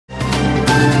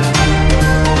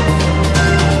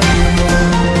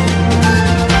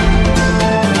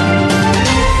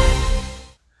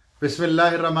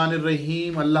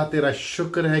बिस्मिल्लाहिर्रहमानिर्रहीम। अल्लाह तेरा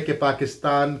शुक्र है कि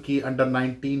पाकिस्तान की अंडर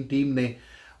 19 टीम ने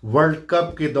वर्ल्ड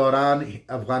कप के दौरान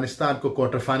अफगानिस्तान को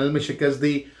क्वार्टर फाइनल में शिकस्त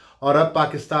दी और अब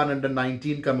पाकिस्तान अंडर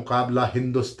 19 का मुकाबला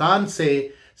हिंदुस्तान से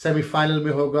सेमीफाइनल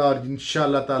में होगा और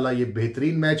इंशाअल्लाह ताला ये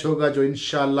बेहतरीन मैच होगा जो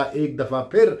इंशाअल्लाह एक दफ़ा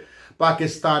फिर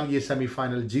पाकिस्तान ये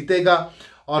सेमीफाइनल जीतेगा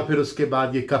और फिर उसके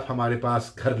बाद ये कप हमारे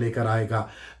पास घर लेकर आएगा।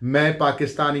 मैं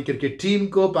पाकिस्तानी क्रिकेट टीम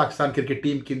को, पाकिस्तान क्रिकेट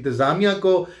टीम की इंतज़ामिया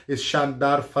को इस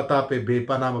शानदार फतह पे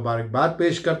बेपनाह मुबारकबाद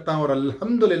पेश करता हूँ और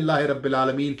अल्हम्दुलिल्लाह रब्बिल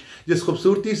आलमीन जिस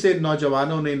खूबसूरती से इन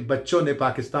नौजवानों ने, इन बच्चों ने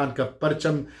पाकिस्तान का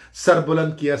परचम सर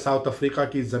बुलंद किया साउथ अफ्रीका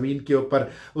की ज़मीन के ऊपर,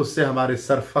 उससे हमारे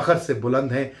सर फ़ख्र से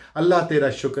बुलंद हैं। अल्लाह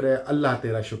तेरा शुक्र है, अल्लाह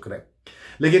तेरा शुक्र है।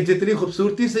 लेकिन जितनी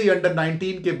खूबसूरती से ये अंडर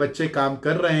 19 के बच्चे काम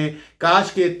कर रहे हैं,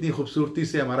 काश के इतनी खूबसूरती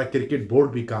से हमारा क्रिकेट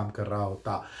बोर्ड भी काम कर रहा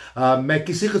होता। मैं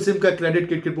किसी किस्म का क्रेडिट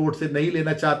क्रिकेट बोर्ड से नहीं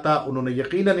लेना चाहता। उन्होंने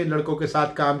यकीनन इन लड़कों के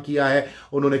साथ काम किया है,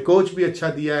 उन्होंने कोच भी अच्छा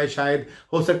दिया है, शायद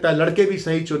हो सकता है लड़के भी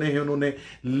सही चुने हैं उन्होंने।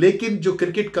 लेकिन जो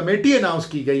क्रिकेट कमेटी अनाउंस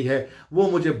की गई है वो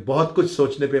मुझे बहुत कुछ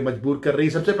सोचने पर मजबूर कर रही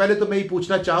है। सबसे पहले तो मैं ये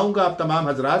पूछना चाहूँगा आप तमाम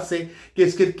हजरात से कि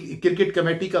इस क्रिकेट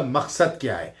कमेटी का मकसद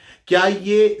क्या है। क्या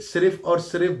ये सिर्फ और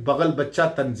सिर्फ बगल बच्चा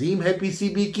तंजीम है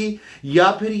पीसीबी की, या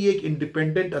फिर ये एक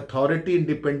इंडिपेंडेंट अथॉरिटी,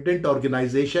 इंडिपेंडेंट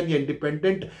ऑर्गेनाइजेशन या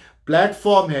इंडिपेंडेंट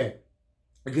प्लेटफॉर्म है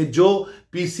कि जो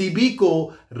पीसीबी को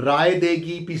राय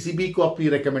देगी, पीसीबी को अपनी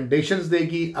रिकमेंडेशंस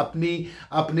देगी,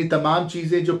 अपनी तमाम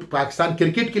चीज़ें जो पाकिस्तान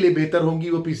क्रिकेट के लिए बेहतर होंगी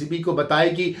वो पीसीबी को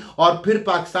बताएगी और फिर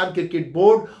पाकिस्तान क्रिकेट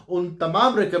बोर्ड उन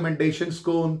तमाम रिकमेंडेशंस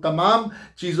को, उन तमाम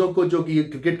चीज़ों को जो कि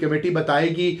क्रिकेट कमेटी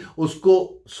बताएगी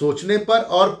उसको सोचने पर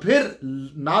और फिर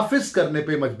नाफिज करने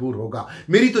पे मजबूर होगा।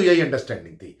 मेरी तो यही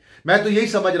अंडरस्टैंडिंग थी। मैं तो यही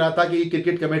समझ रहा था कि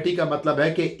क्रिकेट कमेटी का मतलब है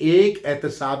कि एक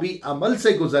एहतसाबी अमल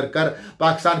से गुजरकर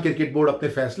पाकिस्तान क्रिकेट बोर्ड अपने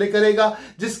फैसले करेगा,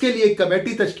 जिसके लिए एक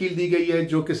कमेटी तश्कील दी गई है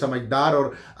जो कि समझदार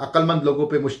और अक्लमंद लोगों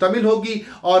पे मुश्तमिल होगी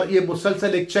और ये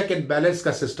मुसलसल एक चेक एंड बैलेंस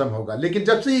का सिस्टम होगा। लेकिन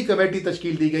जब से ये कमेटी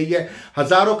तश्कील दी गई है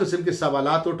हजारों किस्म के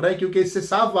सवालात उठ रहे हैं, क्योंकि इससे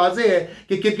साफ वाजे है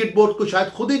कि क्रिकेट बोर्ड को शायद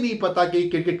खुद ही नहीं पता कि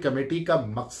क्रिकेट कमेटी का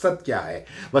मकसद क्या है।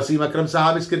 वसीम अकरम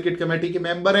साहब इस क्रिकेट कमेटी के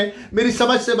मेंबर हैं। मेरी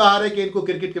समझ से बाहर है कि इनको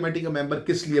क्रिकेट कमेटी का मेंबर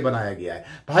किस लिए बनाया गया है।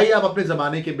 भाई आप अपने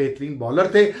जमाने के बेहतरीन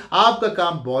बॉलर थे, आपका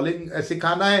काम बॉलिंग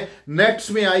सिखाना है,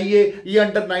 नेट्स में आइए। ये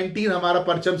अंडर 19 हमारा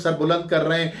परचम सर बुलंद कर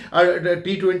रहे हैं।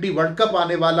 T20 वर्ल्ड कप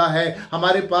आने वाला है,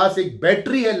 हमारे पास एक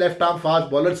बैटरी है लेफ्ट आर्म फास्ट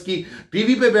बॉलर्स की।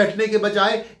 टीवी पे बैठने के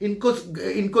बजाय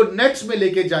इनको नेट्स में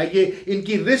लेके जाइए,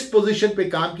 इनकी रिस्ट पोजीशन पे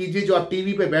काम कीजिए। जो आप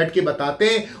टीवी पे बैठ के बताते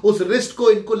हैं उस रिस्ट को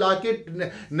इनको लाके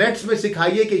नेट्स में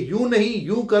सिखाइए कि यूं नहीं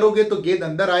यूं करोगे तो गेंद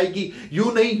अंदर आएगी,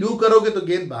 यूं नहीं यूं करोगे तो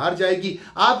गेंद बाहर जाएगी।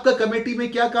 आपका कमेटी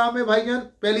में क्या काम है भाईजान?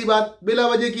 पहली बात, बिला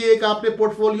वजह की एक आपने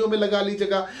पोर्टफोलियो में लगा ली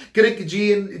जगह। क्रिक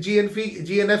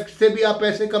जीएनएफ से भी आप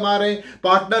पैसे कमा रहे हैं,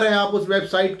 पार्टनर हैं आप उस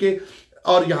वेबसाइट के,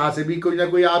 और यहां से भी कोई ना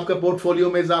कोई आपका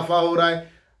पोर्टफोलियो में इजाफा हो रहा है।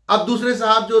 अब दूसरे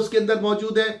साहब जो उसके अंदर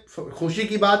मौजूद हैं, खुशी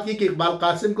की बात की कि इकबाल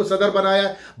कासिम को सदर बनाया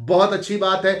है, बहुत अच्छी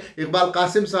बात है। इकबाल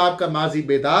कासिम साहब का माजी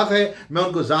बेदाग है, मैं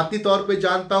उनको जाती तौर पे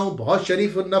जानता हूं, बहुत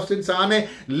शरीफ और नफ्स इंसान है।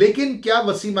 लेकिन क्या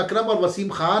वसीम अकरम और वसीम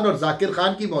खान और जाकिर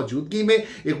खान की मौजूदगी में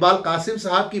इकबाल कासिम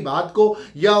साहब की बात को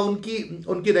या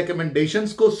उनकी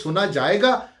रिकमेंडेशंस को सुना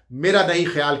जाएगा? मेरा नहीं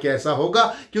ख्याल कि ऐसा होगा,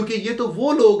 क्योंकि ये तो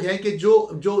वो लोग हैं कि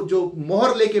जो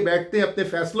मोहर लेके बैठते हैं अपने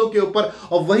फैसलों के ऊपर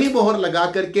और वही मोहर लगा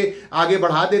करके आगे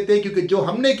बढ़ा देते हैं, क्योंकि जो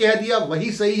हमने कह दिया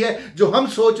वही सही है, जो हम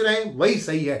सोच रहे हैं वही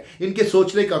सही है। इनके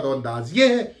सोचने का तो अंदाज ये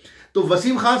है। तो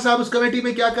वसीम खान साहब उस कमेटी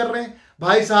में क्या कर रहे हैं?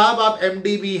 भाई साहब आप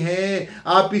एमडी भी हैं,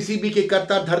 आप पीसीबी के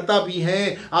कर्ता धर्ता भी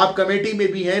हैं, आप कमेटी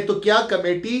में भी हैं, तो क्या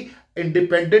कमेटी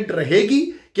इंडिपेंडेंट रहेगी?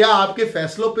 क्या आपके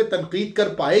फैसलों पे तनकीद कर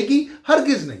पाएगी?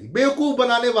 हरगिज नहीं। बेवकूफ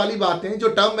बनाने वाली बातें, जो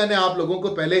टर्म मैंने आप लोगों को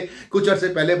पहले कुछ अर्से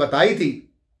पहले बताई थी,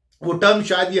 वो टर्म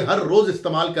शायद ये हर रोज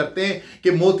इस्तेमाल करते हैं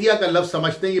कि मोतिया का लफ्ज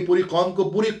समझते हैं, ये पूरी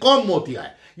कौम मोतिया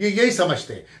है, ये यही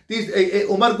समझते हैं।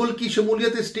 उमर गुल की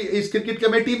शमूलियत इस क्रिकेट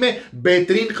कमेटी में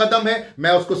बेहतरीन कदम है,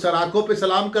 मैं उसको सराखों पे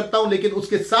सलाम करता हूं। लेकिन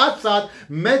उसके साथ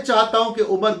साथ मैं चाहता हूं कि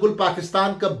उमर गुल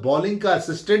पाकिस्तान का बॉलिंग का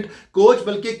असिस्टेंट कोच,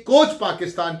 बल्कि कोच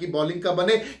पाकिस्तान की बॉलिंग का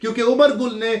बने, क्योंकि उमर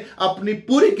गुल ने अपनी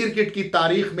पूरी क्रिकेट की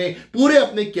तारीख में, पूरे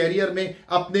अपने कैरियर में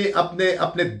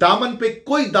अपने दामन पे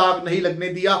कोई दाग नहीं लगने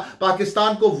दिया।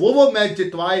 पाकिस्तान को वो मैच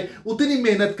जितवाए, उतनी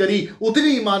मेहनत करी,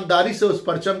 उतनी ईमानदारी से उस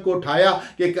परचम को उठाया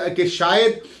कि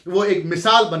शायद वो एक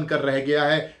मिसाल बनकर रह गया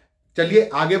है। चलिए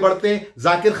आगे बढ़ते हैं।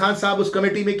 जाकिर खान साहब उस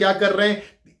कमेटी में क्या कर रहे हैं?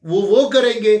 वो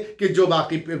करेंगे कि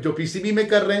जो पीसीबी में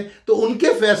कर रहे हैं, तो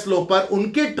उनके फैसलों पर,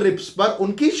 उनके ट्रिप्स पर,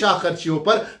 उनकी शाखर्चियों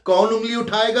पर कौन उंगली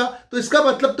उठाएगा? तो इसका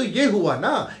मतलब तो ये हुआ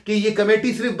ना कि ये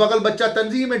कमेटी सिर्फ बगल बच्चा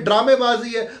तंजीम है, ड्रामेबाजी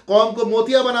है, कौम को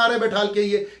मोतिया बना रहे बैठाल के।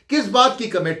 ये किस बात की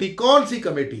कमेटी, कौन सी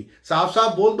कमेटी? साफ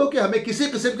साफ बोल दो कि हमें किसी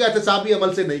किस्म के एहतसाबी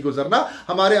अमल से नहीं गुजरना,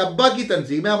 हमारे अब्बा की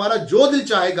तंजीम है, हमारा जो दिल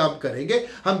चाहेगा हम करेंगे।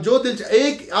 हम जो दिल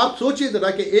एक आप सोचिए जरा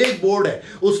कि एक बोर्ड है,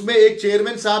 उसमें एक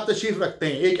चेयरमैन साहब तशरीफ रखते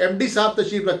हैं, एक एमडी साहब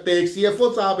तशरीफ रखते हैं, एक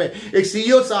सीएफओ साहब है, एक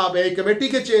सीईओ साहब है, एक कमेटी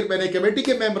के चेयरमैन है, कमेटी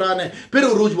के मेंबरान है, फिर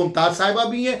उरूज मुमताज साहिबा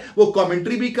भी हैं, वो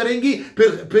कमेंट्री भी करेंगी,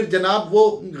 फिर जनाब वो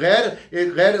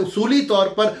गैर उसूली तौर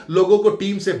पर लोगों को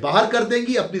टीम से बाहर कर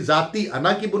देंगी, अपनी जाती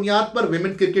अना की बुनियाद पर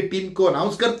विमेन क्रिकेट टीम को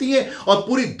अनाउंस करती हैं और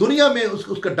पूरी दुनिया में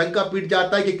उसका डंका पीट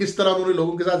जाता है कि किस तरह उन्होंने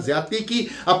लोगों के साथ ज्यादती की,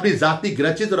 अपनी जाती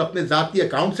ग्रचेज और अपने जाती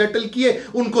अकाउंट सेटल किए,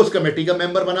 उनको उस कमेटी का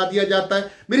मेंबर बना दिया जाता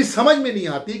है। मेरी समझ में नहीं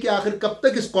आती कि आखिर कब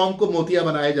तक इस कौम को मोतिया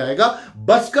बनाया जाएगा।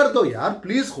 बस कर दो यार,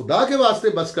 प्लीज खुदा के वास्ते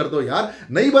बस कर दो यार,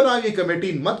 नहीं बनाएगी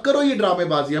कमेटी, मत करो ये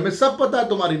ड्रामेबाजी, हमें सब पता है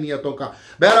तुम्हारी नियतों का।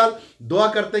 बहरहाल दुआ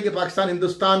करते हैं कि पाकिस्तान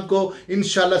हिंदुस्तान को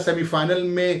इंशाल्लाह सेमीफाइनल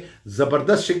में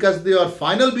जबरदस्त शिकस्त दे और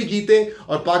फाइनल भी जीते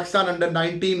और पाकिस्तान अंडर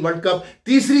 19 वर्ल्ड कप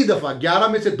तीसरी दफा, 11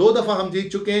 में से 2 दफा हम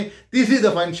जीत चुके हैं, तीसरी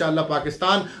दफा इंशाल्लाह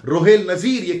पाकिस्तान रोहेल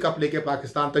नजीर ये कप लेके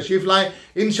पाकिस्तान तशरीफ लाए।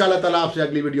 इंशाल्लाह ताला आपसे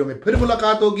अगली वीडियो में फिर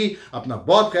मुलाकात होगी। अपना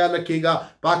बहुत ख्याल रखिएगा।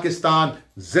 पाकिस्तान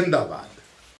जिंदाबाद।